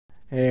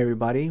Hey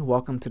everybody,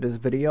 welcome to this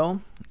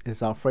video.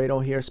 It's Alfredo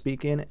here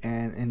speaking,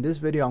 and in this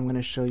video I'm going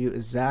to show you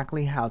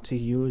exactly how to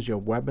use your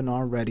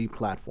WebinaReady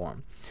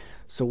platform.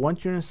 So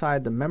once you're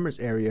inside the members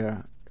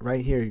area,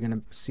 right here you're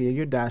going to see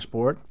your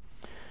dashboard.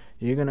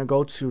 You're going to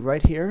go to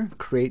right here,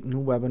 create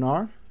new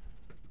webinar.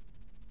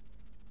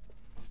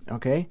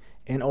 Okay,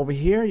 and over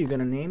here you're going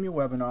to name your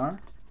webinar.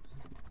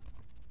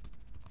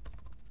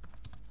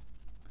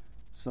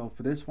 So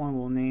for this one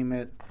we'll name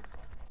it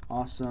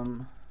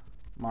Awesome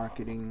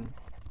Marketing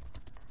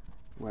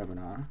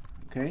Webinar.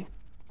 Okay.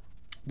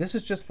 This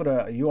is just for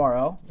the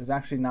URL. It's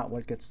actually not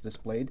what gets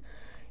displayed.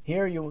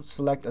 Here you will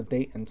select a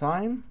date and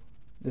time.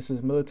 This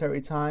is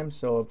military time,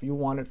 so if you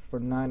want it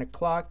for 9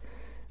 o'clock,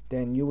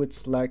 then you would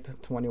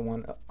select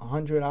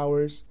 2100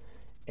 hours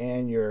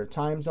and your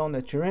time zone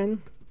that you're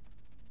in.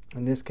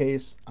 In this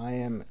case, I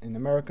am in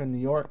America, New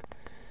York.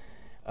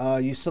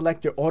 You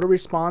select your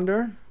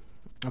autoresponder.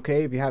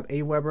 Okay, if you have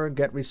Aweber,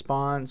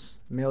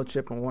 GetResponse,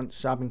 MailChimp, and one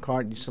shopping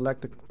cart, you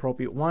select the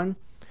appropriate one.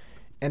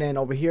 And then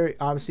over here,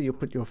 obviously, you'll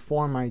put your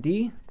form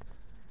ID.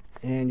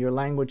 And your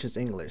language is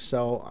English.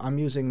 So I'm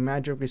using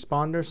Magic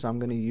Responder, so I'm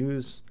going to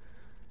use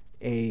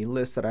a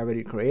list that I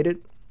already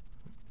created.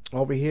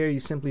 Over here you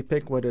simply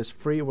pick what is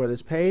free, what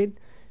is paid.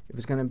 If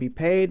it's going to be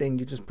paid, and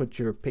you just put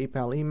your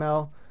PayPal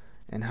email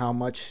and how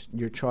much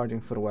you're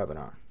charging for the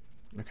webinar.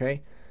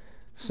 Okay,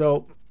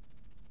 so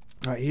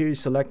right here you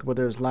select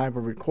whether it's live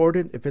or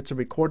recorded. If it's a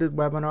recorded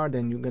webinar,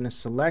 then you're going to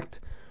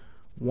select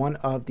one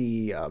of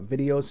the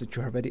videos that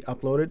you already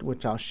uploaded,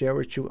 which I'll share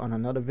with you on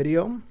another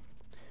video.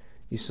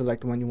 You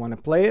select when you want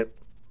to play it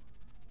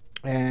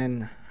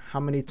and how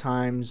many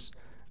times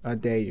a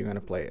day you're going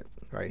to play it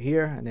right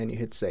here, and then you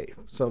hit save.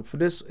 So for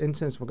this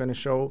instance we're going to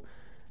show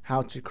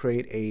how to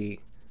create a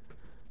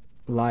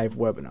live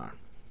webinar.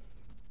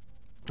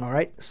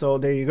 Alright, so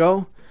there you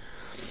go.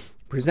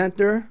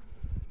 Presenter,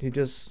 you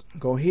just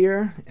go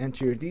here,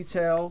 enter your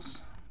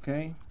details,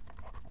 okay,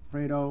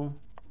 Fredo,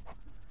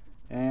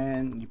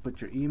 and you put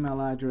your email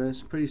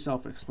address, pretty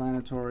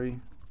self-explanatory.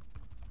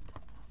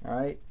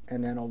 Alright,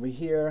 and then over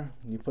here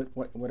you put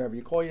whatever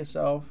you call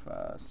yourself,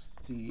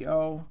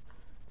 CEO,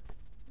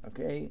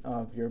 okay,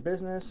 of your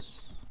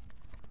business.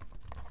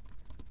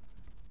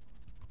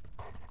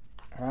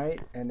 Alright,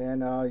 and then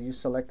you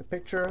select a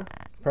picture,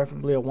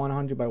 preferably a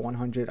 100 by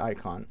 100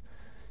 icon,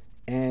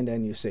 and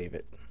then you save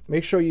it.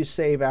 Make sure you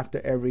save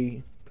after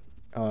every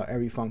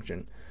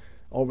function.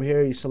 Over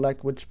here you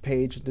select which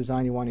page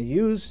design you want to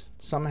use.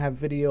 Some have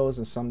videos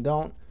and some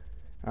don't.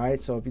 Alright,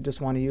 so if you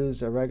just want to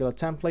use a regular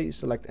template, you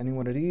select any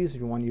one of these.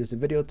 If you want to use a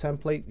video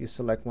template, you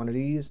select one of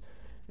these,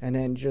 and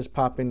then you just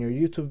pop in your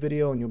YouTube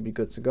video and you'll be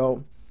good to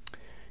go.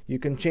 You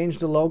can change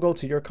the logo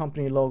to your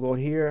company logo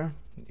here.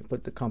 You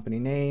put the company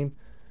name.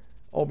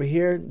 Over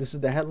here, this is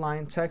the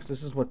headline text.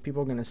 This is what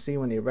people are going to see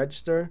when they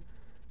register.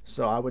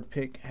 So I would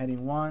pick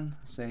heading 1,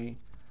 say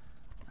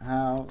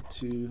how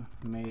to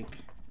make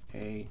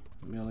 $1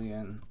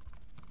 million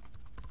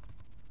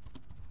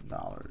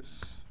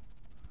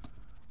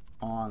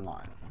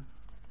online.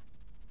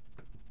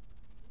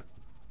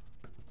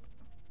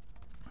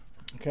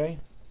 Okay,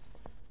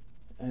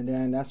 and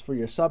then that's for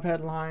your sub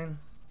headline.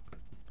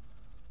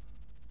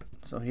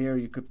 So here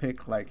you could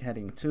pick like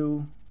heading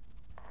 2.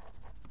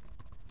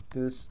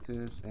 This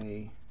is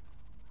a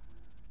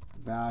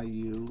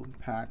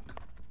value-packed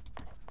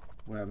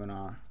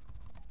webinar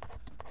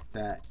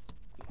that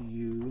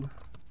you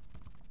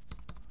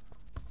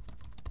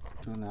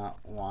do not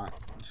want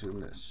to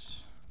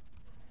miss.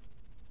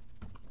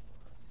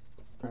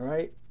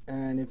 Alright,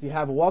 and if you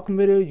have a welcome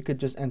video, you could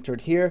just enter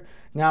it here.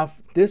 Now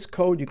this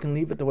code, you can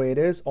leave it the way it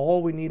is.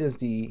 All we need is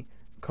the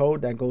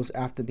code that goes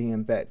after the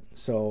embed.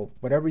 So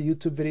whatever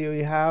YouTube video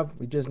you have,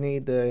 we just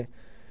need the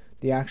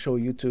actual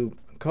YouTube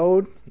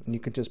code, and you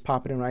can just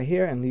pop it in right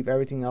here and leave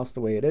everything else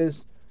the way it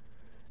is.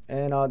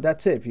 And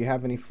that's it. If you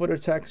have any footer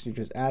text, you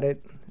just add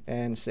it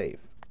and save.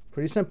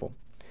 Pretty simple.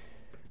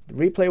 The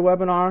replay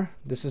webinar,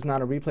 this is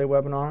not a replay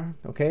webinar,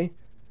 okay?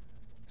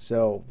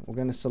 So we're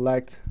going to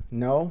select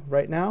no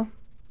right now.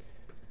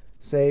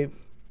 Save.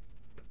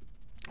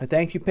 A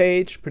thank you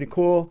page, pretty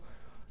cool.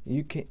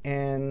 You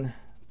can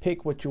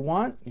pick what you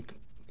want.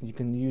 You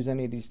can use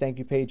any of these thank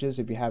you pages.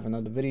 If you have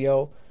another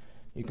video,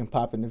 you can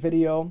pop in the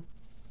video,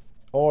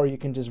 or you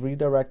can just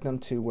redirect them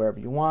to wherever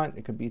you want.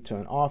 It could be to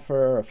an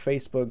offer, a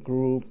Facebook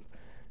group,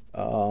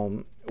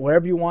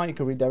 wherever you want. You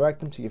can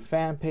redirect them to your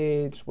fan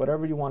page,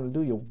 whatever you want to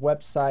do, your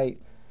website.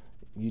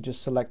 You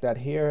just select that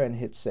here and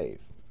hit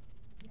save.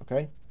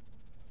 Okay.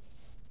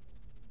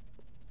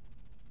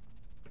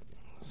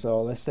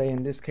 So let's say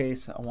in this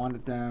case I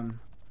wanted them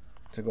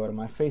to go to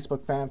my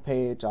Facebook fan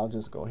page. I'll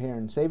just go here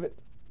and save it.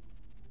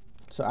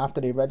 So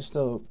after they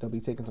register, they'll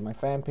be taken to my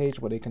fan page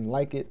where they can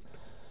like it.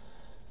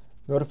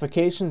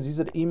 Notifications, these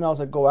are the emails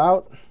that go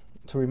out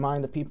to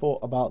remind the people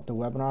about the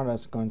webinar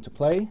that's going to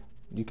play.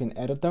 You can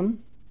edit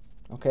them,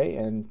 okay,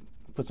 and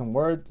put some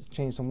words,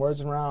 change some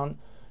words around,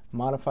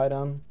 modify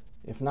them.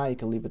 If not, you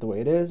can leave it the way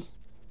it is.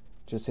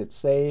 Just hit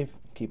save,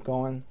 keep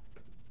going.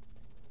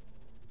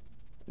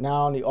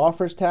 Now on the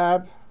offers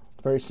tab,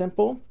 very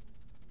simple.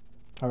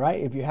 All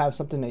right, if you have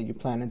something that you're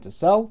planning to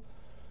sell,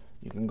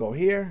 you can go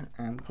here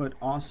and put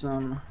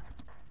awesome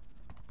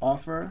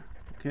offer.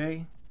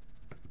 Okay,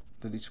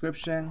 the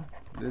description,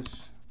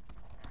 this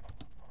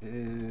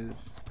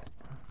is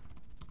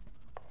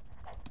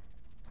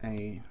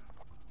a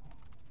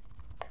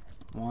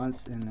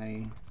once in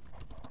a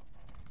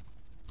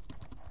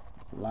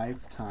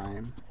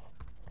lifetime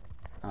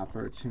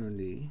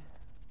opportunity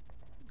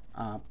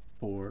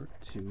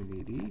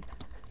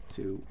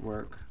to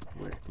work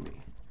with me.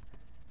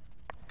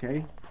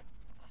 Okay,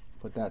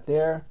 put that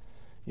there.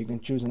 You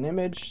can choose an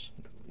image.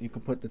 You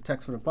can put the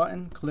text for the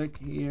button. Click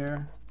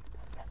here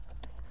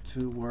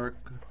to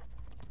work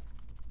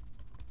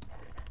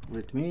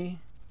with me.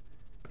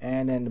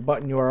 And then the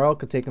button URL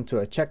could take them to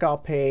a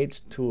checkout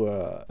page, to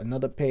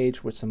another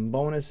page with some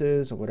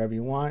bonuses or whatever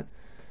you want.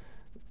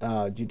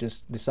 You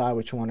just decide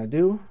what you want to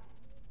do,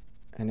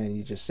 and then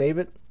you just save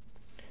it.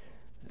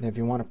 And if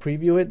you want to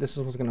preview it, this is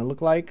what it's going to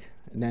look like.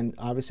 And then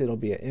obviously it'll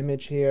be an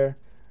image here,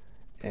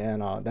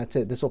 and that's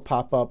it. This will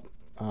pop up.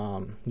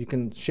 You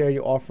can share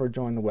your offer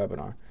during the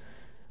webinar.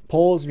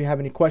 Polls, if you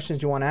have any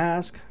questions you want to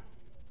ask.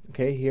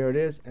 Okay, here it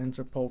is.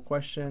 Enter poll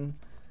question.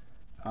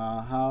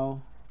 How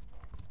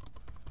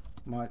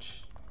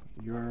much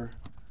you're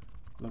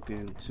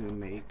looking to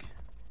make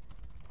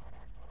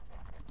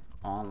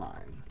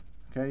online.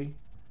 Okay,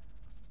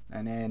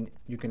 and then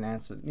you can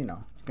answer, you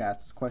can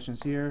ask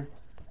questions here.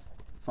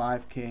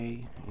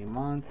 5K a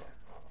month.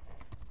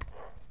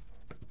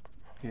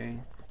 Okay,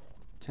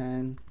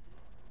 10K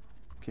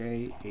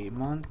a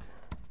month.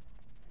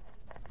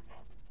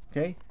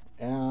 Okay,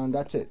 and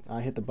that's it.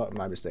 I hit the button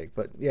by mistake,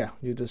 but yeah,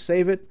 you just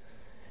save it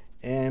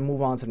and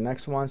move on to the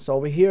next one. So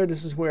over here,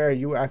 this is where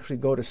you actually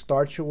go to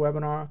start your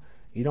webinar.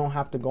 You don't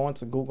have to go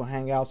into Google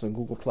Hangouts or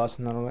Google Plus,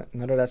 none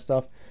of that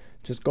stuff.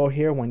 Just go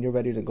here when you're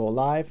ready to go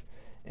live,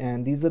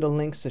 and these are the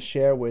links to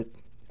share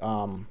with,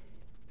 to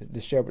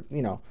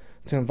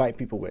invite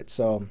people with.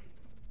 So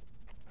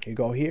you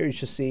go here, you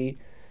should see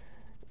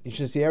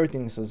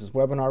everything. So this is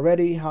webinar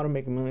ready, how to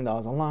make $1 million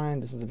online.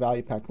 This is a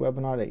value packed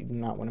webinar that you do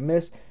not want to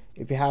miss.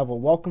 If you have a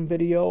welcome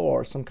video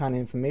or some kind of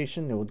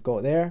information, it would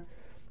go there.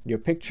 Your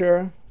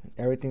picture,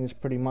 everything is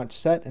pretty much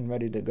set and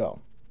ready to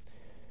go.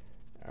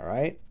 All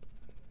right,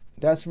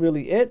 that's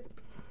really it.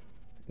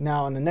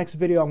 Now in the next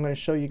video, I'm going to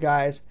show you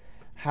guys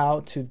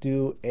how to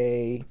do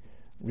a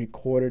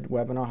recorded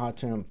webinar, how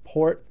to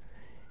import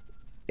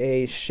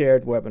a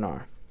shared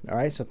webinar. All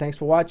right, so thanks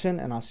for watching,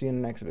 and I'll see you in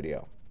the next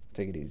video.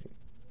 Take it easy.